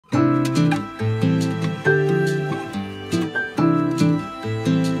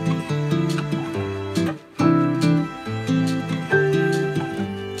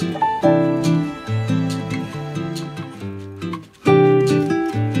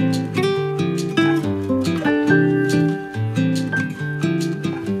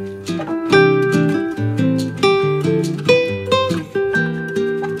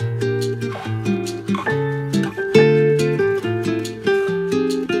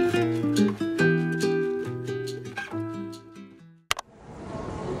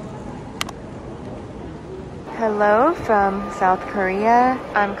Hello from South Korea.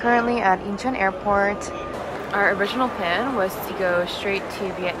 I'm currently at Incheon Airport. Our original plan was to go straight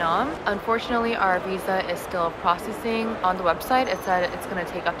to Vietnam. Unfortunately, our visa is still processing. On the website, it said it's going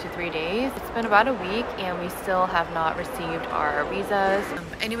to take up to 3 days. It's been about a week and we still have not received our visas.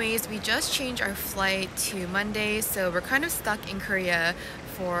 Anyways, we just changed our flight to Monday, so we're kind of stuck in Korea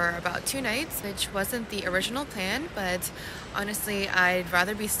for about 2 nights, which wasn't the original plan, but honestly, I'd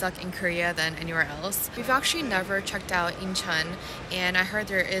rather be stuck in Korea than anywhere else. We've actually never checked out Incheon, and I heard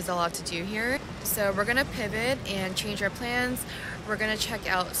there is a lot to do here. So we're gonna pivot and change our plans. We're gonna check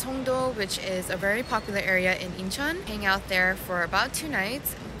out Songdo, which is a very popular area in Incheon, hang out there for about 2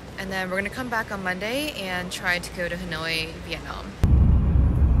 nights, and then we're gonna come back on Monday and try to go to Hanoi, Vietnam.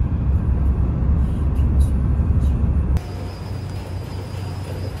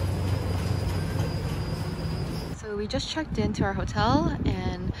 We just checked into our hotel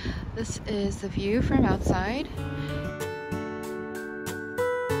and this is the view from outside.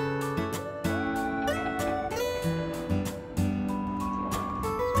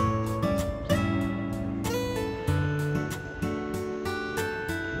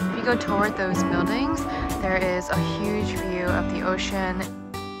 If you go toward those buildings, there is a huge view of the ocean.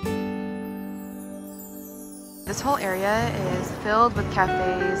 This whole area is filled with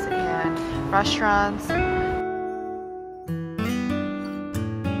cafes and restaurants.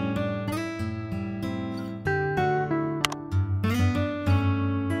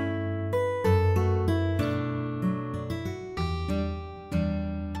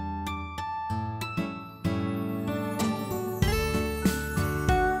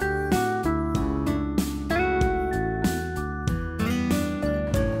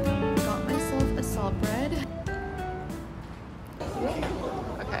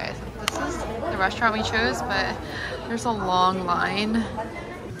 Restaurant we chose, but there's a long line.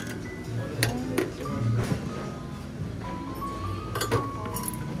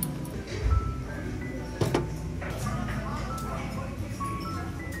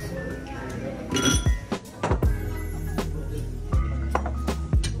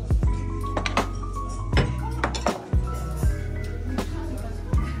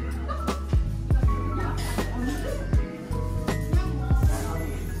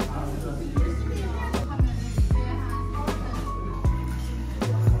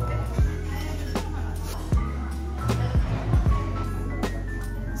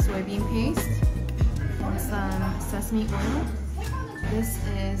 Soybean paste, some sesame oil. This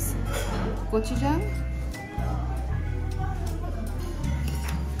is gochujang.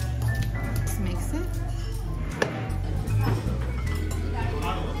 Just mix it.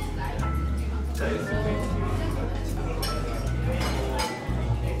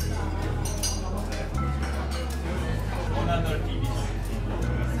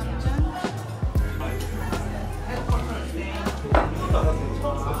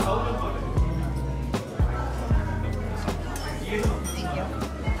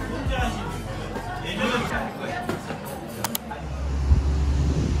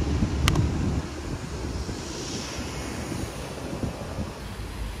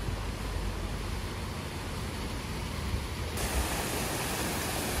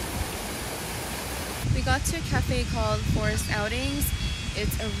 We got to a cafe called Forest Outings.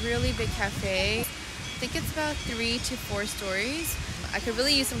 It's a really big cafe. I think it's about 3 to 4 stories. I could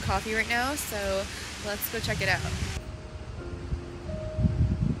really use some coffee right now, so let's go check it out.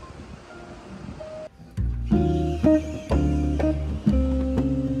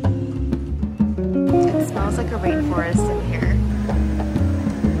 It smells like a rainforest in here.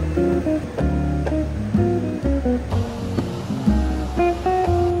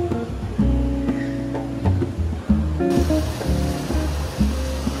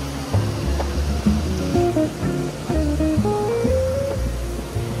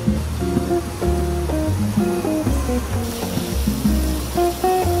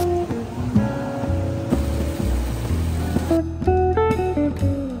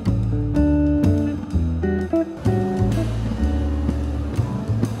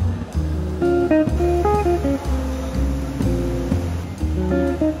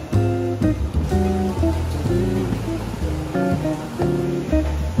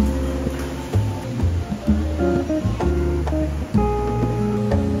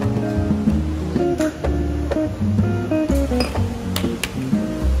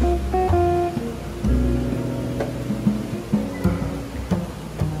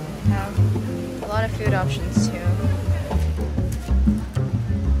 Food options too.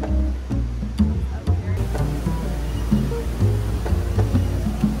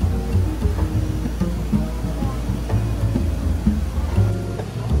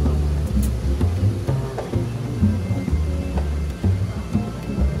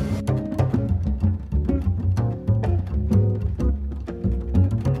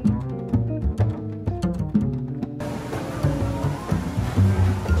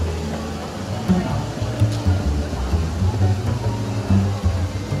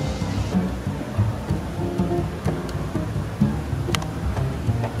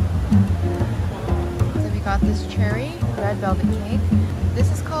 got this cherry red velvet cake.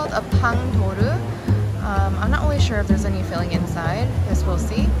 This is called a pangdoru. I'm not really sure if there's any filling inside. Guess we'll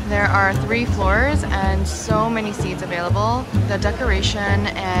see. There are 3 floors and so many seats available. The decoration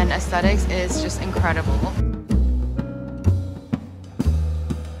and aesthetics is just incredible.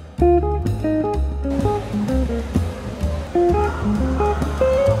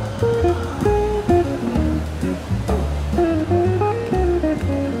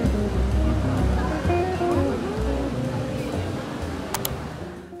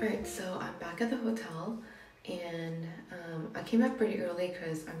 Alright, so I'm back at the hotel and I came back pretty early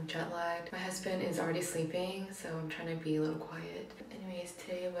because I'm jet lagged. My husband is already sleeping, so I'm trying to be a little quiet. Anyways,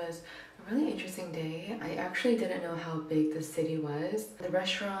 today was a really interesting day. I actually didn't know how big the city was. The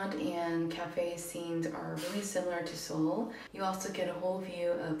restaurant and cafe scenes are really similar to Seoul. You also get a whole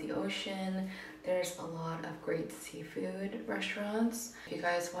view of the ocean. There's a lot of great seafood restaurants. If you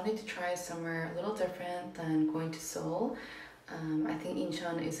guys wanted to try somewhere a little different than going to Seoul, I think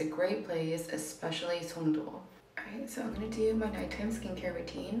Incheon is a great place, especially Songdo. Alright, so I'm gonna do my nighttime skincare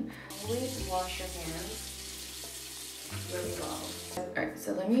routine. Always wash your hands really well. Alright,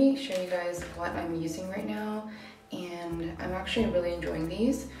 so let me show you guys what I'm using right now, and I'm actually really enjoying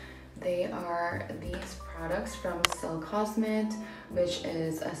these. They are these products from Cell Cosmet, which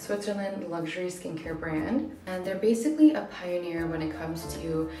is a Switzerland luxury skincare brand. And they're basically a pioneer when it comes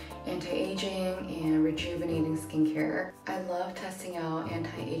to anti-aging and rejuvenating skincare. I love testing out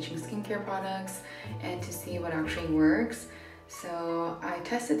anti-aging skincare products and to see what actually works. So I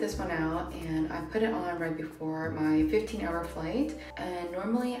tested this one out and I put it on right before my 15-hour flight. And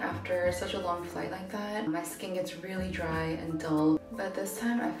normally after such a long flight like that, my skin gets really dry and dull. But this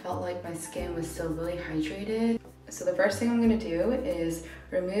time I felt like my skin was still really hydrated. So the first thing I'm gonna do is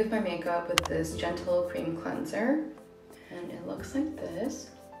remove my makeup with this gentle cream cleanser. And it looks like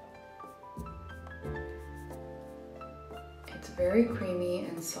this. It's very creamy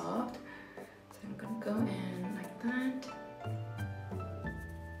and soft. So I'm gonna go in like that.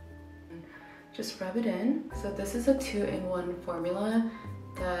 Just rub it in. So this is a 2-in-1 formula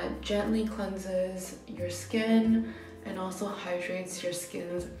that gently cleanses your skin and also hydrates your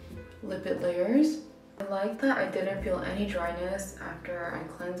skin's lipid layers. I like that I didn't feel any dryness after I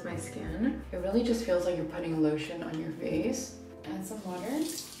cleansed my skin. It really just feels like you're putting lotion on your face. Add some water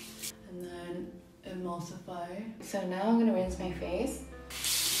and then emulsify. So now I'm gonna rinse my face.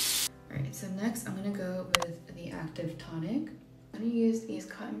 Alright, so next I'm gonna go with the active tonic. I'm gonna use these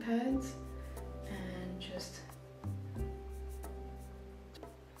cotton pads and just...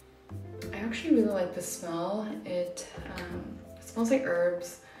 I actually really like the smell. It smells like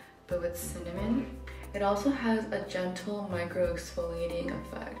herbs, but with cinnamon. It also has a gentle micro exfoliating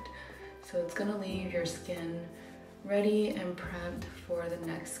effect. So it's gonna leave your skin ready and prepped for the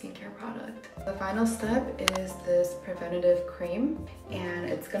next skincare product. The final step is this preventative cream, and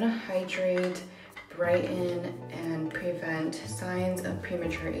it's gonna hydrate, brighten, and prevent signs of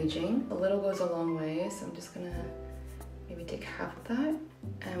premature aging. A little goes a long way, so I'm just gonna maybe take half of that.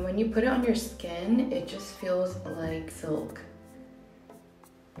 And when you put it on your skin, it just feels like silk.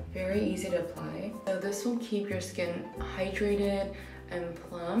 Very easy to apply. So this will keep your skin hydrated and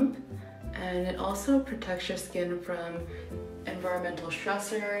plump, and it also protects your skin from environmental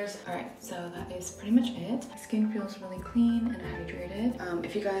stressors. Alright, so that is pretty much it. My skin feels really clean and hydrated.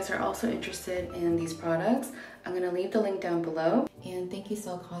 If you guys are also interested in these products, I'm gonna leave the link down below. And thank you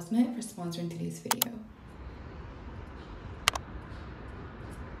Cell Cosmet for sponsoring today's video.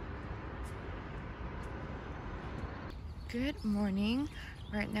 Good morning.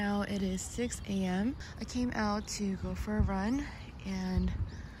 Right now it is 6 a.m. I came out to go for a run and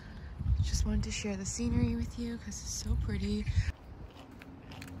just wanted to share the scenery with you because it's so pretty.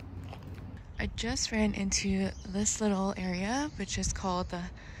 I just ran into this little area which is called the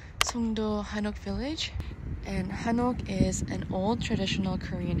Songdo Hanok village, and Hanok is an old traditional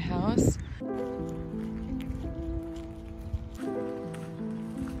Korean house.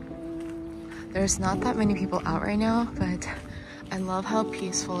 There's not that many people out right now, but I love how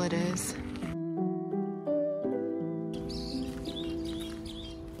peaceful it is.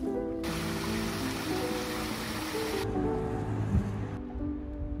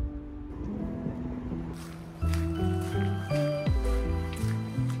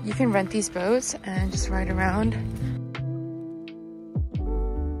 You can rent these boats and just ride around.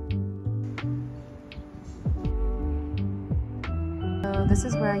 So this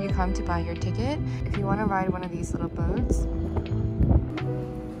is where you come to buy your ticket if you want to ride one of these little boats.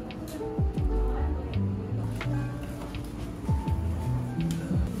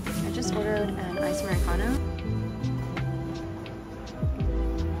 I just ordered an iced Americano.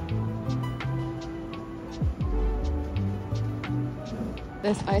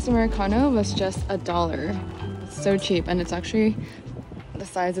 This iced Americano was just $1. It's so cheap, and it's actually, the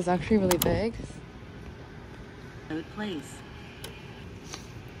size is actually really big. Place.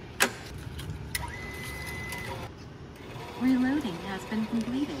 Reloading has been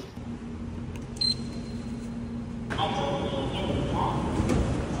completed.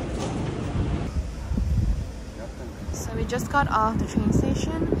 So we just got off the train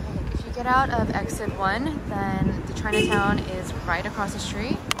station. If you get out of exit 1, then the Chinatown is right across the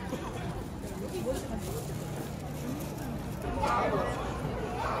street.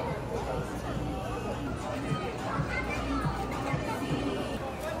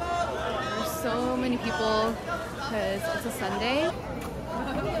 There's so many people because it's a Sunday.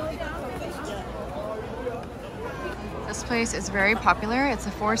 This place is very popular. It's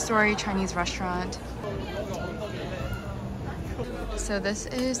a 4-story Chinese restaurant. So this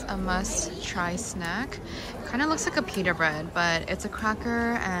is a must-try snack. It kind of looks like a pita bread, but it's a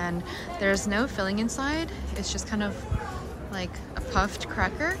cracker and there's no filling inside. It's just kind of like a puffed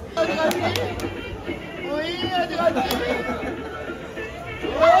cracker.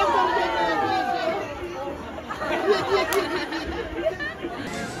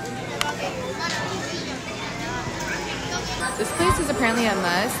 This place is apparently a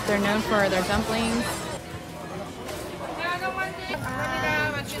must. They're known for their dumplings.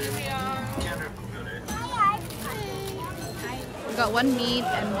 We got 1 meat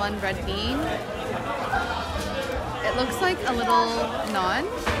and 1 red bean. It looks like a little naan.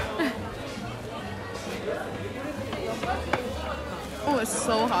 Oh, it's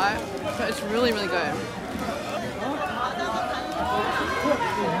so hot, but it's really, really good.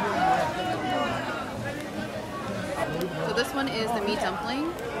 So this one is the meat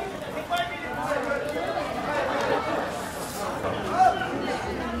dumpling.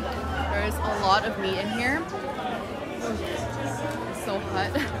 There's a lot of meat in here. It's so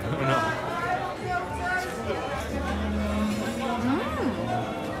hot. Oh no.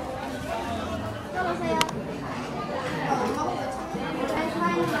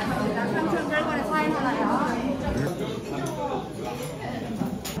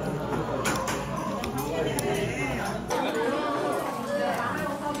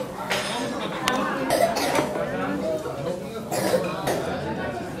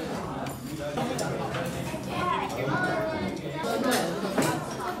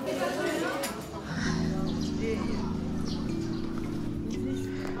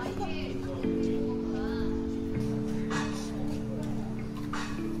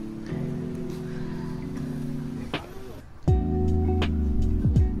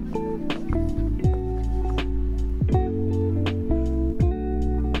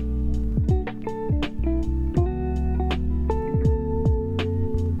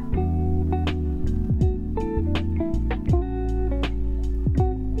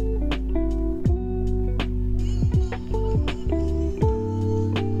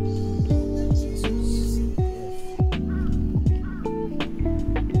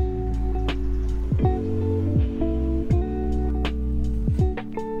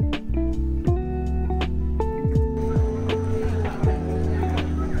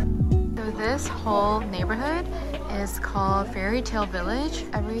 This whole neighborhood is called Fairy Tale Village.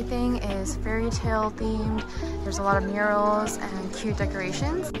 Everything is fairy tale themed. There's a lot of murals and cute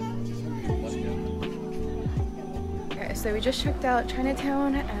decorations. Okay, so we just checked out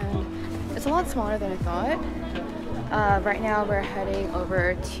Chinatown and it's a lot smaller than I thought. Right now we're heading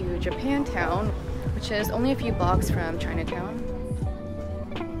over to Japantown, which is only a few blocks from Chinatown.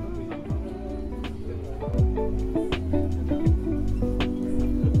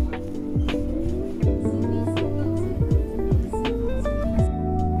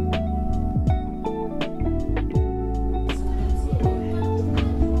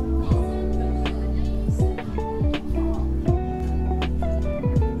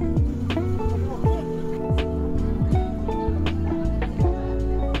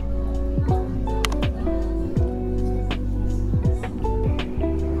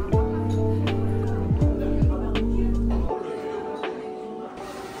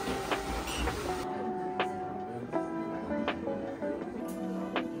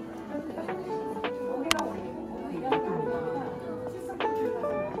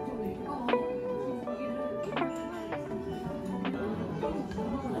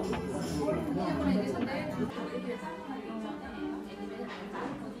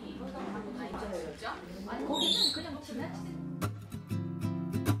 거기는 그냥 지나치듯